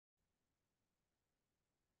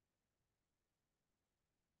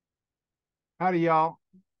Howdy, y'all.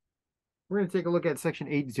 We're going to take a look at section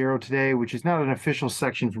 8.0 today, which is not an official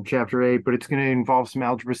section from chapter 8, but it's going to involve some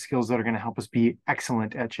algebra skills that are going to help us be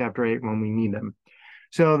excellent at chapter 8 when we need them.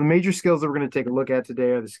 So the major skills that we're going to take a look at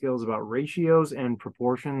today are the skills about ratios and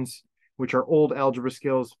proportions, which are old algebra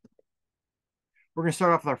skills. We're going to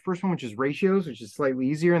start off with our first one, which is ratios, which is slightly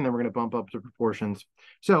easier, and then we're going to bump up to proportions.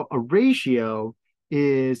 So a ratio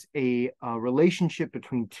is a relationship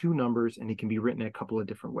between two numbers, and it can be written a couple of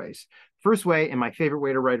different ways. First way, and my favorite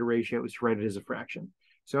way to write a ratio, is to write it as a fraction.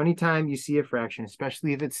 So anytime you see a fraction,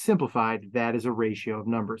 especially if it's simplified, that is a ratio of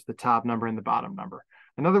numbers, the top number and the bottom number.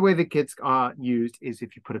 Another way that gets used is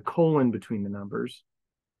if you put a colon between the numbers.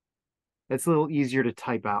 It's a little easier to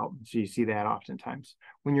type out. So you see that oftentimes.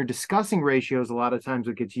 When you're discussing ratios, a lot of times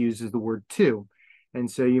what gets used is the word two. And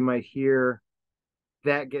so you might hear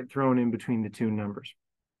that get thrown in between the two numbers.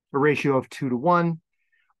 A ratio of 2 to 1,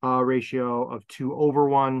 a ratio of 2 over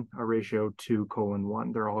 1, a ratio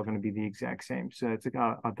 2:1. They're all going to be the exact same. So it's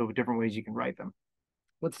the different ways you can write them.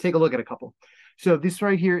 Let's take a look at a couple. So this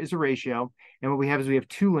right here is a ratio. And what we have is we have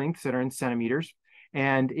two lengths that are in centimeters.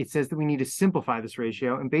 And it says that we need to simplify this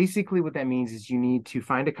ratio. And basically what that means is you need to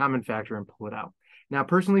find a common factor and pull it out. Now,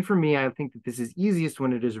 personally for me, I think that this is easiest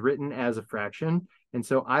when it is written as a fraction. And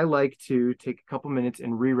so I like to take a couple minutes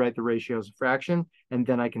and rewrite the ratio as a fraction, and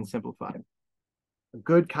then I can simplify. A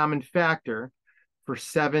good common factor for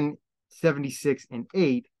 7, 76, and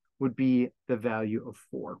 8 would be the value of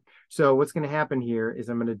 4. So what's going to happen here is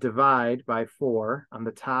I'm going to divide by 4 on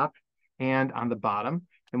the top and on the bottom.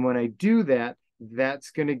 And when I do that,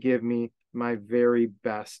 that's going to give me my very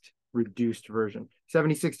best reduced version.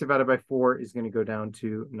 76 divided by 4 is going to go down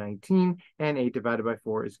to 19, and 8 divided by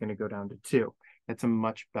 4 is going to go down to 2. That's a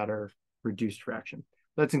much better reduced fraction.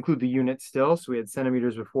 Let's include the units still. So we had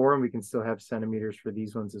centimeters before, and we can still have centimeters for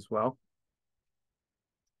these ones as well.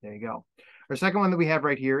 There you go. Our second one that we have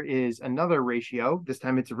right here is another ratio. This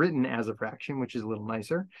time it's written as a fraction, which is a little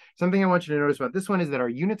nicer. Something I want you to notice about this one is that our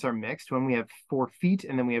units are mixed when we have 4 feet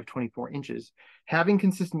and then we have 24 inches. Having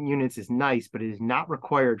consistent units is nice, but it is not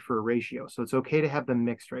required for a ratio. So it's okay to have them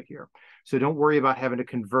mixed right here. So don't worry about having to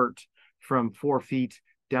convert from 4 feet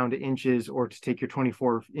down to inches or to take your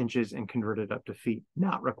 24 inches and convert it up to feet.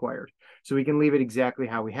 Not required. So we can leave it exactly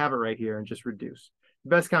how we have it right here and just reduce. The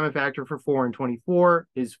best common factor for 4 and 24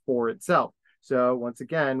 is 4 itself. So once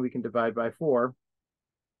again, we can divide by 4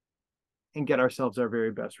 and get ourselves our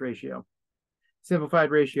very best ratio. Simplified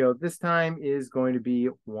ratio this time is going to be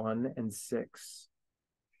 1 and 6.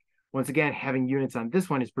 Once again, having units on this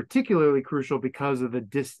one is particularly crucial because of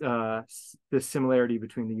the similarity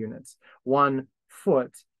between the units. 1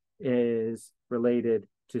 foot is related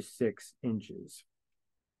to 6 inches.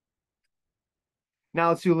 Now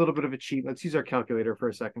let's do a little bit of a cheat. Let's use our calculator for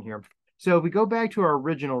a second here. So if we go back to our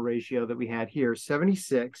original ratio that we had here,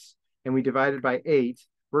 76, and we divide it by 8,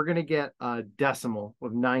 we're going to get a decimal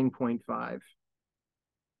of 9.5.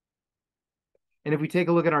 And if we take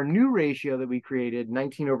a look at our new ratio that we created,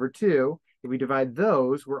 19 over 2, if we divide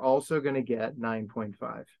those, we're also going to get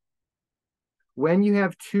 9.5. When you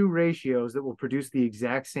have two ratios that will produce the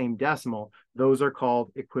exact same decimal, those are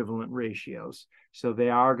called equivalent ratios. So they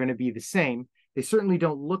are going to be the same. They certainly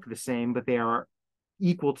don't look the same, but they are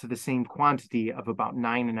equal to the same quantity of about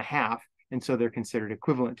 9.5, and so they're considered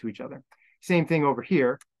equivalent to each other. Same thing over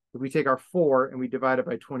here. If we take our 4 and we divide it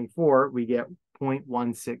by 24, we get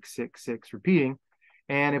 0.1666 repeating.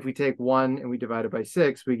 And if we take 1 and we divide it by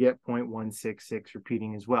 6, we get 0.166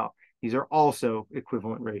 repeating as well. These are also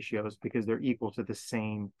equivalent ratios because they're equal to the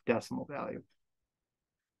same decimal value.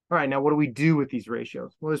 All right, now what do we do with these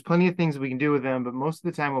ratios? Well, there's plenty of things we can do with them, but most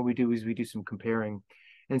of the time what we do is we do some comparing.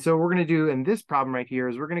 And so what we're going to do in this problem right here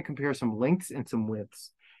is we're going to compare some lengths and some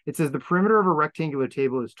widths. It says the perimeter of a rectangular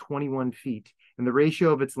table is 21 feet, and the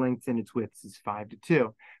ratio of its lengths and its widths is 5 to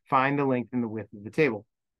 2. Find the length and the width of the table.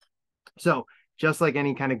 So just like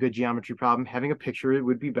any kind of good geometry problem, having a picture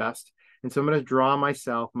would be best. And so I'm going to draw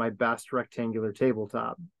myself my best rectangular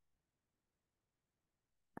tabletop.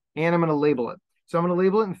 And I'm going to label it. So I'm going to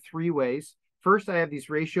label it in 3 ways. First, I have this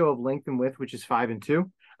ratio of length and width, which is 5 and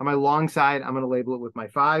 2. On my long side, I'm going to label it with my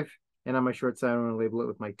 5. And on my short side, I'm going to label it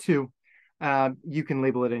with my 2. You can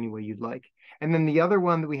label it any way you'd like. And then the other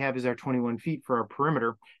one that we have is our 21 feet for our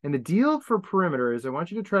perimeter. And the deal for perimeter is I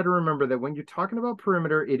want you to try to remember that when you're talking about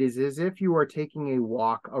perimeter, it is as if you are taking a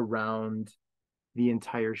walk around the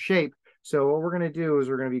entire shape. So what we're going to do is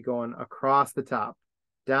we're going to be going across the top,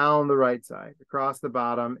 down the right side, across the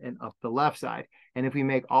bottom, and up the left side. And if we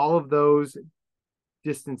make all of those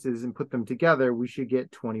distances and put them together, we should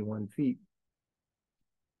get 21 feet.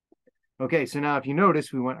 Okay, so now if you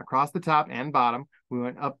notice, we went across the top and bottom. We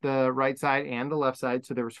went up the right side and the left side.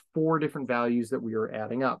 So there was 4 different values that we were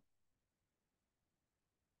adding up.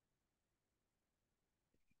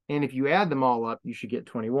 And if you add them all up, you should get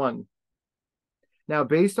 21. Now,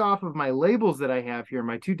 based off of my labels that I have here,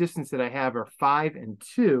 my 2 distance that I have are 5 and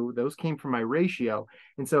 2. Those came from my ratio.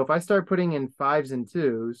 And so if I start putting in 5s and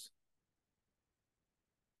 2s,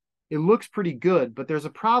 it looks pretty good, but there's a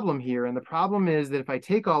problem here. And the problem is that if I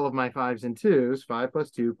take all of my 5s and 2s, 5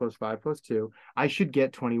 plus 2 plus 5 plus 2, I should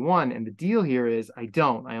get 21. And the deal here is I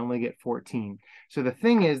don't. I only get 14. So the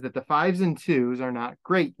thing is that the 5s and 2s are not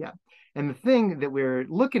great yet. And the thing that we're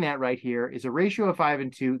looking at right here is a ratio of 5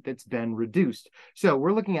 and 2 that's been reduced. So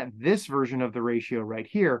we're looking at this version of the ratio right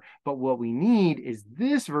here, but what we need is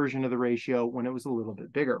this version of the ratio when it was a little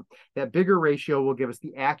bit bigger. That bigger ratio will give us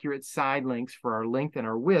the accurate side lengths for our length and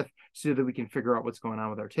our width so that we can figure out what's going on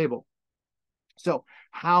with our table. So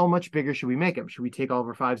how much bigger should we make them? Should we take all of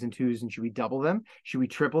our 5s and 2s and should we double them? Should we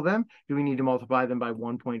triple them? Do we need to multiply them by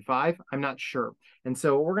 1.5? I'm not sure. And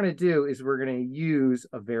so what we're going to do is we're going to use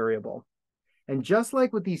a variable. And just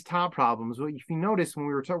like with these top problems, if you notice when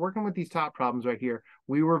we were working with these top problems right here,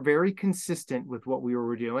 we were very consistent with what we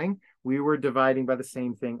were doing. We were dividing by the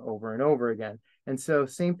same thing over and over again. And so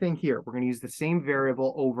same thing here. We're going to use the same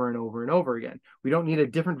variable over and over and over again. We don't need a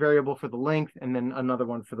different variable for the length and then another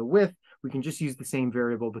one for the width. We can just use the same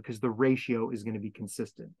variable because the ratio is going to be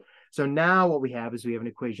consistent. So now what we have is we have an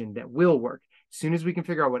equation that will work. As soon as we can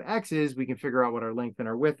figure out what x is, we can figure out what our length and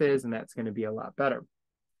our width is, and that's going to be a lot better.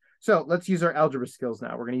 So let's use our algebra skills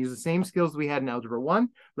now. We're going to use the same skills we had in Algebra 1.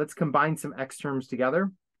 Let's combine some x terms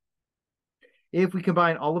together. If we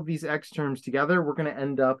combine all of these x terms together, we're going to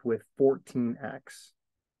end up with 14x.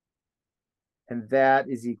 And that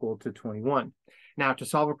is equal to 21. Now, to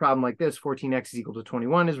solve a problem like this, 14x is equal to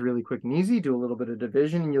 21 is really quick and easy. Do a little bit of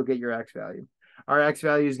division and you'll get your x value. Our x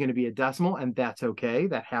value is going to be a decimal, and that's okay.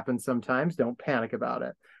 That happens sometimes. Don't panic about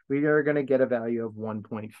it. We are going to get a value of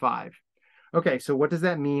 1.5. Okay, so what does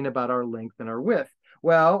that mean about our length and our width?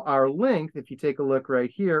 Well, our length, if you take a look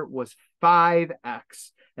right here, was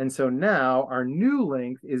 5x. And so now our new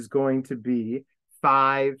length is going to be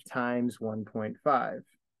 5 times 1.5.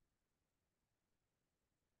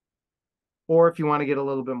 Or if you want to get a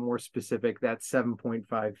little bit more specific, that's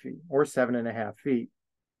 7.5 feet or 7.5 feet.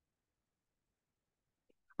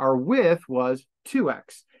 Our width was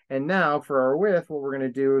 2x. And now for our width, what we're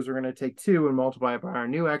going to do is we're going to take 2 and multiply it by our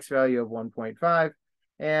new x value of 1.5.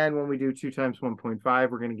 And when we do 2 times 1.5,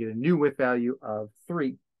 we're going to get a new width value of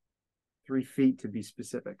 3 feet to be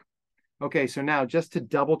specific. Okay, so now just to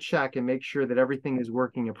double check and make sure that everything is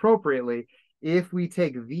working appropriately, if we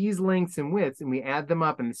take these lengths and widths and we add them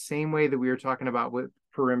up in the same way that we were talking about with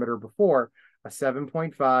perimeter before, a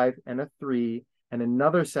 7.5 and a 3 and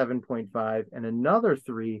another 7.5 and another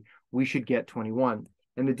 3, we should get 21.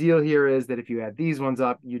 And the deal here is that if you add these ones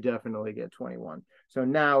up, you definitely get 21. So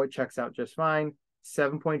now it checks out just fine.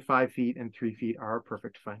 7.5 feet and 3 feet are our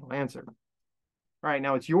perfect final answer. All right,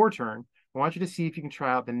 now it's your turn. I want you to see if you can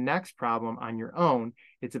try out the next problem on your own.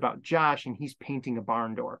 It's about Josh, and he's painting a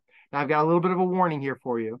barn door. Now, I've got a little bit of a warning here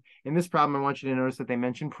for you. In this problem, I want you to notice that they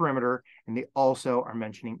mention perimeter, and they also are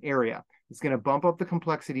mentioning area. It's going to bump up the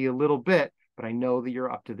complexity a little bit, but I know that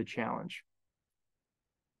you're up to the challenge.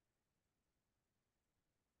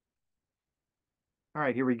 All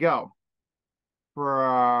right, here we go. For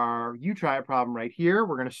our you try it problem right here,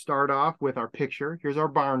 we're going to start off with our picture. Here's our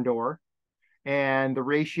barn door. And the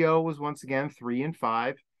ratio was once again 3 and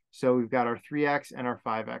 5. So we've got our 3x and our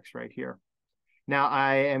 5x right here. Now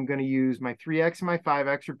I am going to use my 3x and my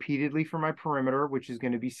 5x repeatedly for my perimeter, which is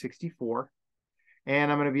going to be 64.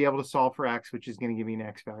 And I'm going to be able to solve for x, which is going to give me an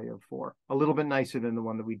x value of 4. A little bit nicer than the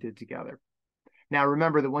one that we did together. Now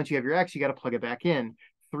remember that once you have your x, you got to plug it back in.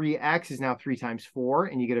 3x is now 3 times 4,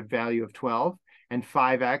 and you get a value of 12. And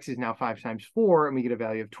 5x is now 5 times 4, and we get a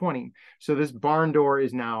value of 20. So this barn door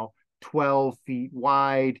is now 12 feet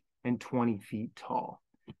wide and 20 feet tall.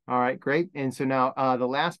 All right, great. And so now the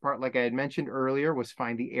last part, like I had mentioned earlier, was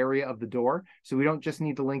find the area of the door. So we don't just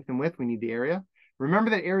need the length and width, we need the area. Remember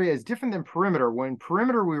that area is different than perimeter. When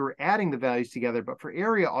perimeter, we were adding the values together, but for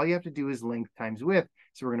area, all you have to do is length times width.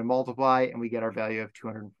 So we're going to multiply, and we get our value of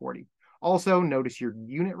 240. Also, notice your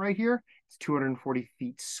unit right here. It's 240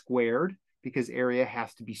 feet squared because area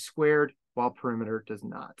has to be squared while perimeter does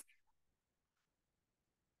not.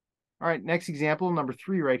 All right, next example, number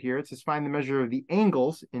 3 right here. It says find the measure of the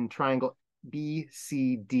angles in triangle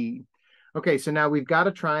BCD. Okay, so now we've got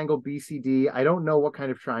a triangle BCD. I don't know what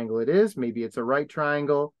kind of triangle it is. Maybe it's a right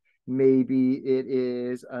triangle. Maybe it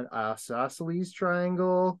is an isosceles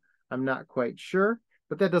triangle. I'm not quite sure.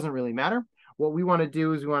 but that doesn't really matter. What we want to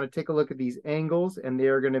do is we want to take a look at these angles, and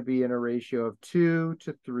they're going to be in a ratio of 2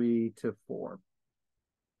 to 3 to 4.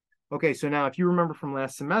 Okay, so now if you remember from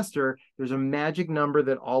last semester, there's a magic number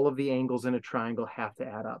that all of the angles in a triangle have to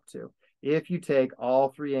add up to. If you take all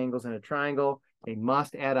three angles in a triangle, they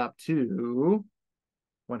must add up to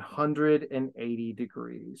 180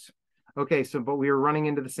 degrees. Okay, so but we are running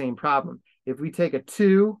into the same problem. If we take a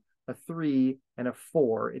 2, a 3, and a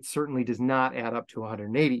 4, it certainly does not add up to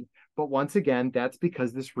 180. But once again, that's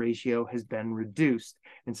because this ratio has been reduced.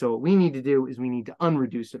 And so what we need to do is we need to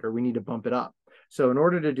unreduce it, or we need to bump it up. So in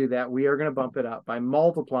order to do that, we are going to bump it up by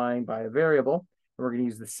multiplying by a variable. And we're going to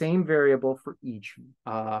use the same variable for each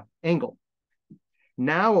angle.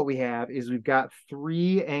 Now what we have is we've got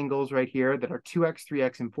three angles right here that are 2x,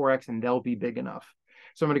 3x, and 4x, and they'll be big enough.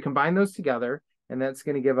 So I'm going to combine those together, and that's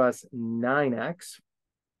going to give us 9x.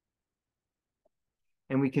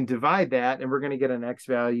 And we can divide that, and we're going to get an x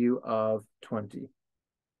value of 20.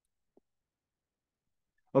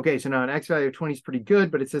 Okay, so now an x value of 20 is pretty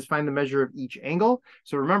good, but it says find the measure of each angle.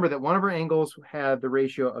 So remember that one of our angles had the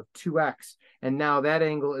ratio of 2x, and now that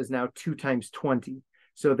angle is now 2 times 20.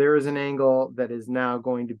 So there is an angle that is now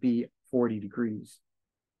going to be 40 degrees.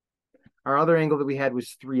 Our other angle that we had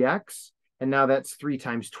was 3x, and now that's 3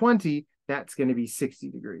 times 20. That's going to be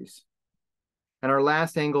 60 degrees. And our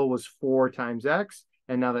last angle was 4 times x,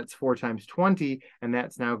 and now that's 4 times 20, and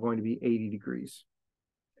that's now going to be 80 degrees.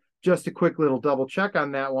 Just a quick little double check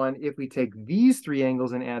on that one. If we take these three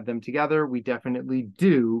angles and add them together, we definitely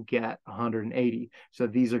do get 180. So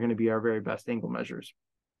these are going to be our very best angle measures.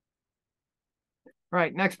 All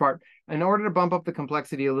right, next part. In order to bump up the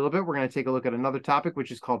complexity a little bit, we're going to take a look at another topic,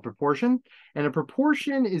 which is called proportion. And a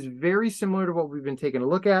proportion is very similar to what we've been taking a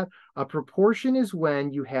look at. A proportion is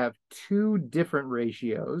when you have two different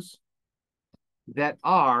ratios that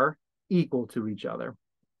are equal to each other.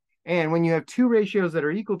 And when you have two ratios that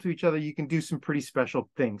are equal to each other, you can do some pretty special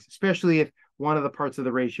things, especially if one of the parts of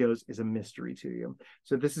the ratios is a mystery to you.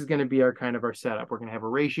 So this is going to be our setup. We're going to have a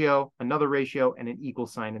ratio, another ratio, and an equal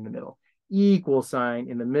sign in the middle. Equal sign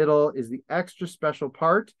in the middle is the extra special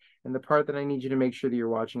part, and the part that I need you to make sure that you're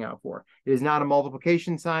watching out for. It is not a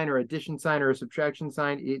multiplication sign or addition sign or a subtraction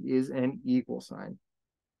sign. It is an equal sign.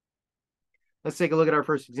 Let's take a look at our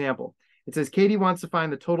first example. It says Katie wants to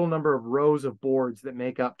find the total number of rows of boards that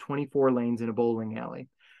make up 24 lanes in a bowling alley.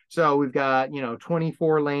 So we've got,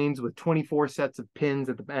 24 lanes with 24 sets of pins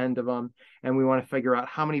at the end of them, and we want to figure out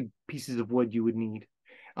how many pieces of wood you would need.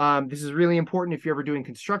 This is really important if you're ever doing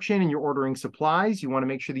construction and you're ordering supplies. You want to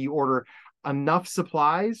make sure that you order enough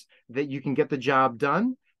supplies that you can get the job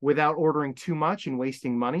done without ordering too much and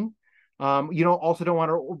wasting money. You don't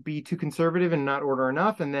want to be too conservative and not order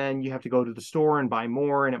enough, and then you have to go to the store and buy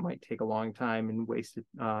more, and it might take a long time, and wasted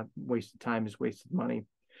time is wasted money.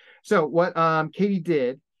 So what Katie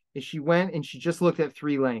did is she went and she just looked at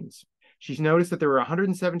 3 lanes. She's noticed that there were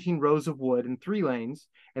 117 rows of wood in 3 lanes,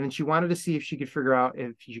 and then she wanted to see if she could figure out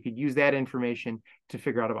if she could use that information to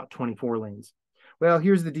figure out about 24 lanes. Well,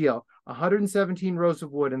 here's the deal. 117 rows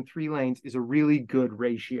of wood and 3 lanes is a really good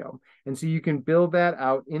ratio. And so you can build that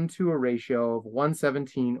out into a ratio of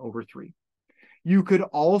 117 over 3. You could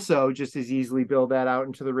also just as easily build that out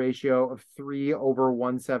into the ratio of 3 over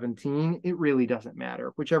 117. It really doesn't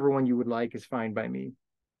matter. Whichever one you would like is fine by me.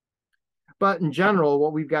 But in general,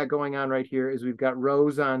 what we've got going on right here is we've got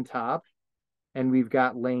rows on top and we've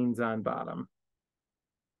got lanes on bottom.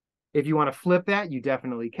 If you want to flip that, you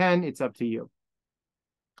definitely can. It's up to you.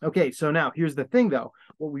 Okay, so now here's the thing, though.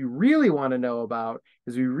 What we really want to know about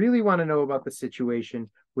is we really want to know about the situation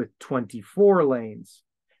with 24 lanes.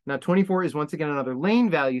 Now, 24 is once again another lane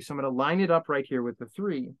value, so I'm going to line it up right here with the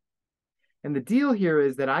 3. And the deal here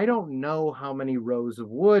is that I don't know how many rows of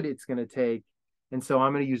wood it's going to take, and so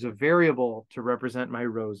I'm going to use a variable to represent my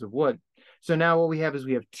rows of wood. So now what we have is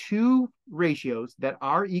we have 2 ratios that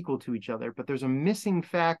are equal to each other, but there's a missing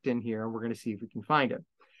fact in here, and we're going to see if we can find it.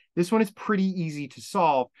 This one is pretty easy to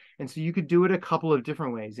solve, and so you could do it a couple of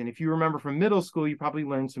different ways. And if you remember from middle school, you probably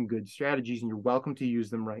learned some good strategies, and you're welcome to use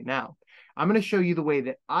them right now. I'm going to show you the way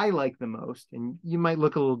that I like the most, and you might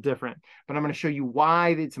look a little different, but I'm going to show you why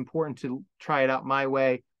it's important to try it out my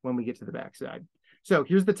way when we get to the backside. So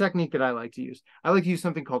here's the technique that I like to use. I like to use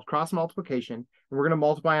something called cross multiplication, and we're going to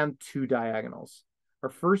multiply on 2 diagonals. Our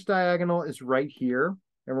first diagonal is right here,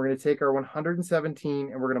 and we're going to take our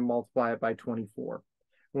 117 and we're going to multiply it by 24.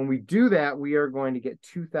 When we do that, we are going to get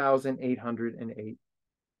 2,808.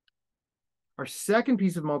 Our second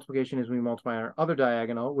piece of multiplication is we multiply our other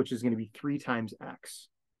diagonal, which is going to be 3 times x.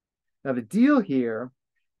 Now, the deal here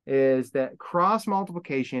is that cross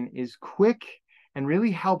multiplication is quick and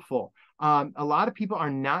really helpful. A lot of people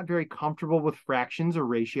are not very comfortable with fractions or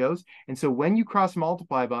ratios. And so when you cross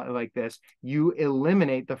multiply like this, you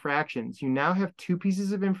eliminate the fractions. You now have two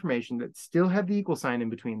pieces of information that still have the equal sign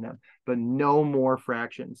in between them, but no more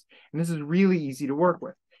fractions. And this is really easy to work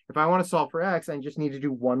with. If I want to solve for x, I just need to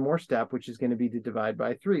do one more step, which is going to be to divide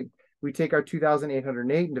by 3. We take our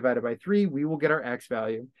 2,808 and divide it by 3, we will get our x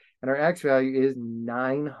value. And our x value is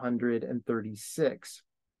 936.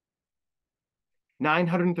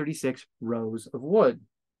 936 rows of wood.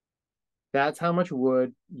 That's how much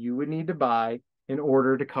wood you would need to buy in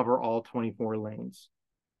order to cover all 24 lanes.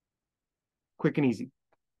 Quick and easy.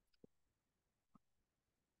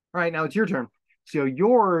 All right, now it's your turn. So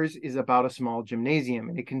yours is about a small gymnasium,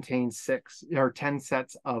 and it contains 10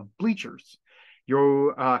 sets of bleachers.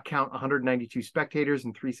 You'll count 192 spectators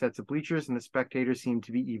and 3 sets of bleachers, and the spectators seem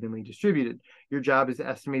to be evenly distributed. Your job is to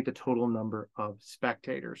estimate the total number of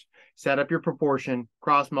spectators. Set up your proportion,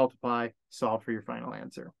 cross multiply, solve for your final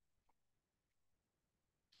answer.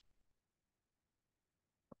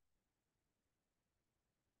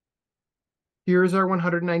 Here's our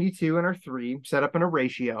 192 and our 3 set up in a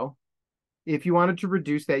ratio. If you wanted to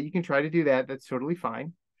reduce that, you can try to do that. That's totally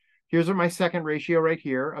fine. Here's my second ratio right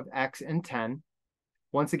here of x and 10.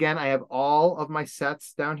 Once again, I have all of my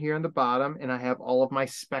sets down here in the bottom, and I have all of my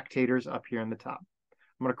spectators up here in the top.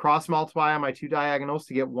 I'm going to cross multiply on my 2 diagonals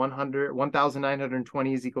to get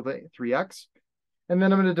 1,920 is equal to 3x. And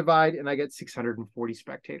then I'm going to divide, and I get 640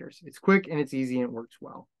 spectators. It's quick, and it's easy, and it works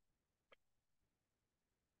well.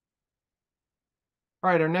 All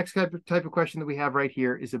right, our next type of question that we have right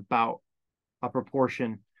here is about a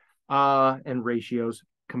proportion and ratios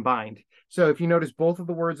combined. So if you notice, both of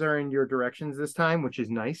the words are in your directions this time, which is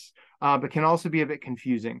nice, but can also be a bit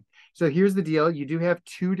confusing. So here's the deal. You do have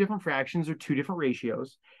 2 different fractions or 2 different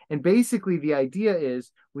ratios. And basically the idea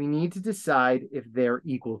is we need to decide if they're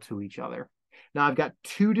equal to each other. Now I've got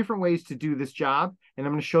 2 different ways to do this job, and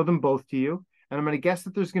I'm going to show them both to you. And I'm going to guess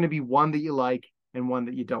that there's going to be one that you like and one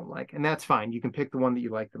that you don't like. And that's fine. You can pick the one that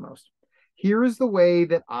you like the most. Here is the way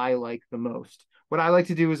that I like the most. What I like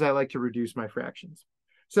to do is I like to reduce my fractions.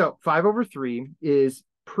 So 5 over 3 is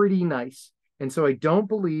pretty nice. And so I don't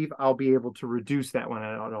believe I'll be able to reduce that one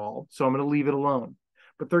at all. So I'm going to leave it alone.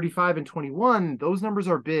 But 35 and 21, those numbers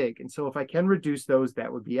are big. And so if I can reduce those,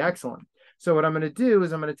 that would be excellent. So what I'm going to do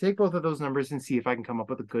is I'm going to take both of those numbers and see if I can come up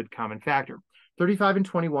with a good common factor. 35 and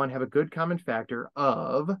 21 have a good common factor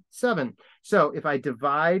of 7. So if I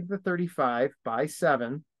divide the 35 by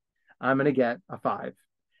 7, I'm going to get a 5.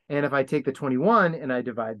 And if I take the 21 and I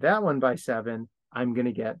divide that one by 7, I'm going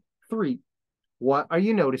to get 3. What are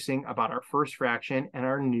you noticing about our first fraction and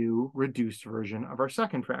our new reduced version of our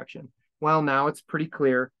second fraction? Well, now it's pretty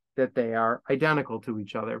clear that they are identical to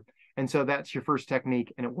each other. And so that's your first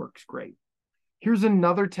technique, and it works great. Here's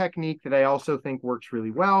another technique that I also think works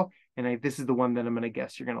really well, and this is the one that I'm going to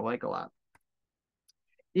guess you're going to like a lot.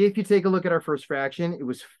 If you take a look at our first fraction, it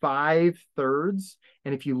was 5/3.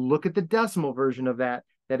 And if you look at the decimal version of that,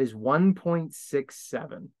 that is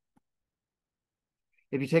 1.67.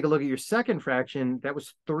 If you take a look at your second fraction, that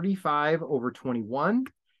was 35 over 21.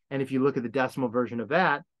 And if you look at the decimal version of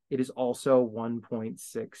that, it is also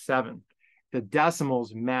 1.67. The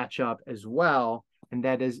decimals match up as well. And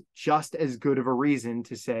that is just as good of a reason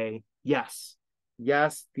to say, yes,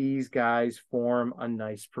 these guys form a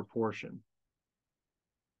nice proportion.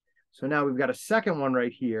 So now we've got a second one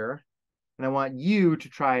right here. And I want you to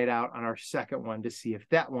try it out on our second one to see if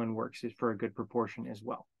that one works for a good proportion as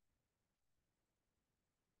well.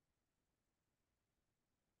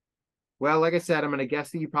 Well, like I said, I'm going to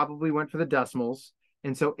guess that you probably went for the decimals.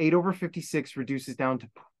 And so 8 over 56 reduces down to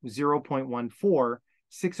 0.14.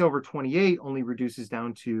 6 over 28 only reduces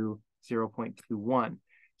down to 0.21.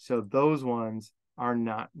 So those ones are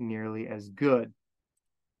not nearly as good.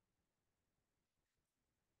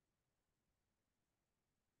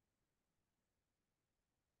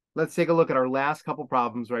 Let's take a look at our last couple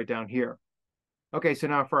problems right down here. Okay, so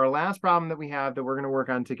now for our last problem that we have that we're going to work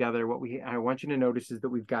on together, I want you to notice is that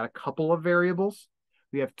we've got a couple of variables.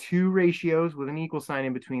 We have 2 ratios with an equal sign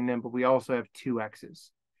in between them, but we also have 2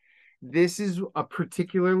 x's. This is a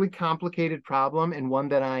particularly complicated problem and one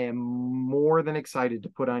that I am more than excited to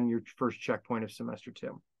put on your first checkpoint of semester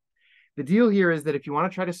 2. The deal here is that if you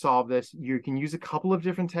want to try to solve this, you can use a couple of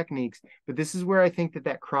different techniques, but this is where I think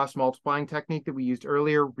that cross multiplying technique that we used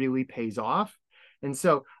earlier really pays off. And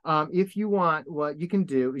so if you want, what you can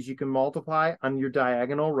do is you can multiply on your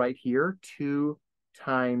diagonal right here, 2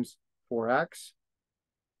 times 4x.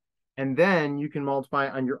 And then you can multiply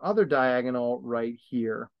on your other diagonal right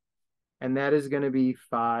here. And that is going to be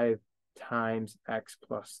 5 times x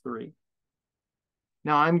plus 3.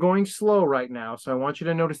 Now I'm going slow right now, so I want you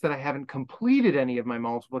to notice that I haven't completed any of my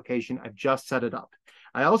multiplication. I've just set it up.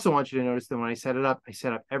 I also want you to notice that when I set it up, I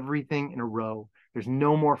set up everything in a row. There's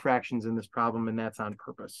no more fractions in this problem, and that's on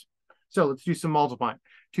purpose. So let's do some multiplying.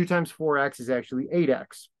 2 times 4x is actually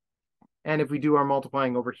 8x. And if we do our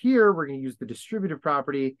multiplying over here, we're going to use the distributive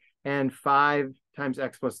property, and 5 times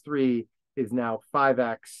x plus 3 is now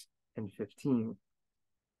 5x and 15.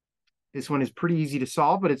 This one is pretty easy to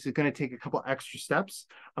solve, but it's going to take a couple extra steps.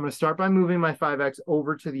 I'm going to start by moving my 5x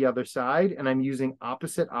over to the other side, and I'm using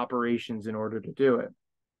opposite operations in order to do it.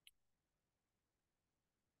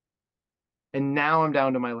 And now I'm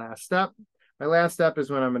down to my last step. My last step is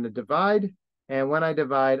when I'm going to divide, and when I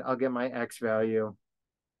divide, I'll get my x value.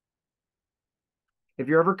 If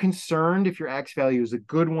you're ever concerned if your x value is a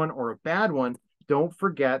good one or a bad one, don't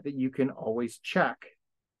forget that you can always check.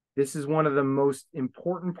 This is one of the most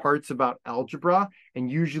important parts about algebra,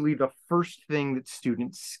 and usually the first thing that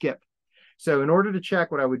students skip. So in order to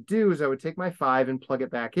check, what I would do is I would take my 5 and plug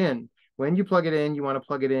it back in. When you plug it in, you want to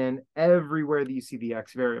plug it in everywhere that you see the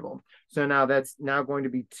x variable. So now that's now going to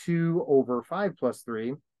be 2 over 5 plus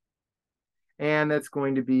 3. And that's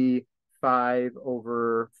going to be 5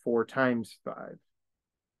 over 4 times 5.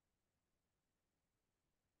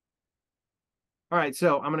 All right,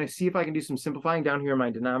 so I'm going to see if I can do some simplifying down here in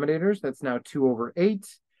my denominators. That's now 2 over 8,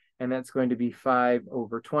 and that's going to be 5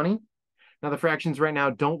 over 20. Now, the fractions right now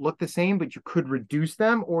don't look the same, but you could reduce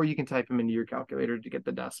them, or you can type them into your calculator to get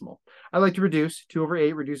the decimal. I like to reduce. 2 over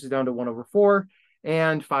 8 reduces down to 1 over 4,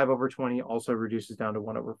 and 5 over 20 also reduces down to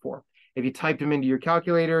 1 over 4. If you typed them into your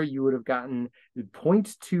calculator, you would have gotten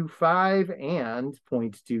 0.25 and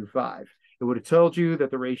 0.25. It would have told you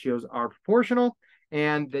that the ratios are proportional,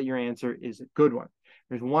 and that your answer is a good one.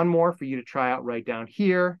 There's one more for you to try out right down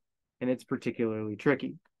here, and it's particularly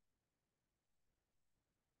tricky.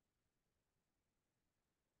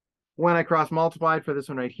 When I cross multiplied for this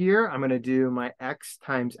one right here, I'm going to do my x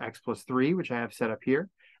times x plus 3, which I have set up here.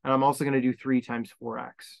 And I'm also going to do 3 times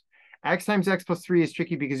 4x. X times x plus 3 is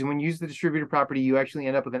tricky because when you use the distributive property, you actually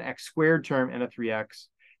end up with an x squared term and a 3x,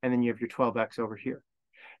 and then you have your 12x over here.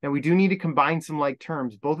 Now, we do need to combine some like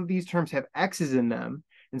terms. Both of these terms have x's in them,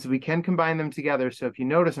 and so we can combine them together. So if you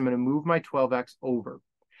notice, I'm going to move my 12x over.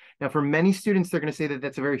 Now, for many students, they're going to say that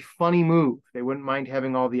that's a very funny move. They wouldn't mind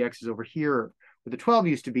having all the x's over here where the 12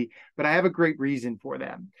 used to be, but I have a great reason for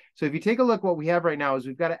that. So if you take a look, what we have right now is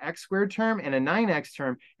we've got an x squared term and a 9x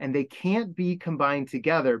term, and they can't be combined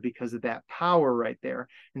together because of that power right there.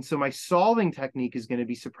 And so my solving technique is going to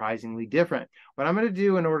be surprisingly different. What I'm going to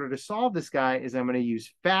do in order to solve this guy is I'm going to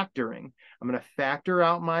use factoring. I'm going to factor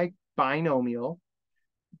out my binomial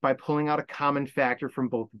by pulling out a common factor from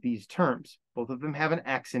both of these terms. Both of them have an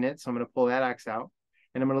x in it, so I'm going to pull that x out,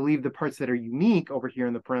 and I'm going to leave the parts that are unique over here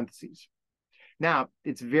in the parentheses. Now,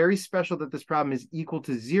 it's very special that this problem is equal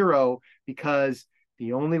to 0 because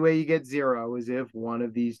the only way you get 0 is if one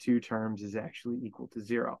of these two terms is actually equal to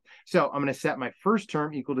 0. So I'm going to set my first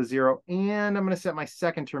term equal to 0, and I'm going to set my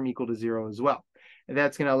second term equal to 0 as well. And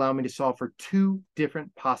that's going to allow me to solve for 2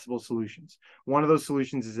 different possible solutions. One of those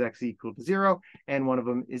solutions is x equal to 0, and one of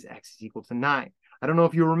them is x is equal to 9. I don't know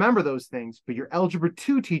if you remember those things, but your Algebra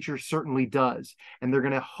 2 teacher certainly does. And they're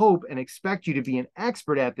going to hope and expect you to be an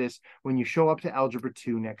expert at this when you show up to Algebra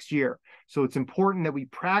 2 next year. So it's important that we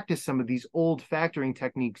practice some of these old factoring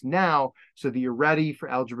techniques now so that you're ready for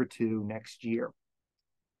Algebra 2 next year.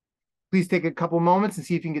 Please take a couple moments and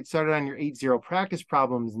see if you can get started on your 8-0 practice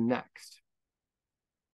problems next.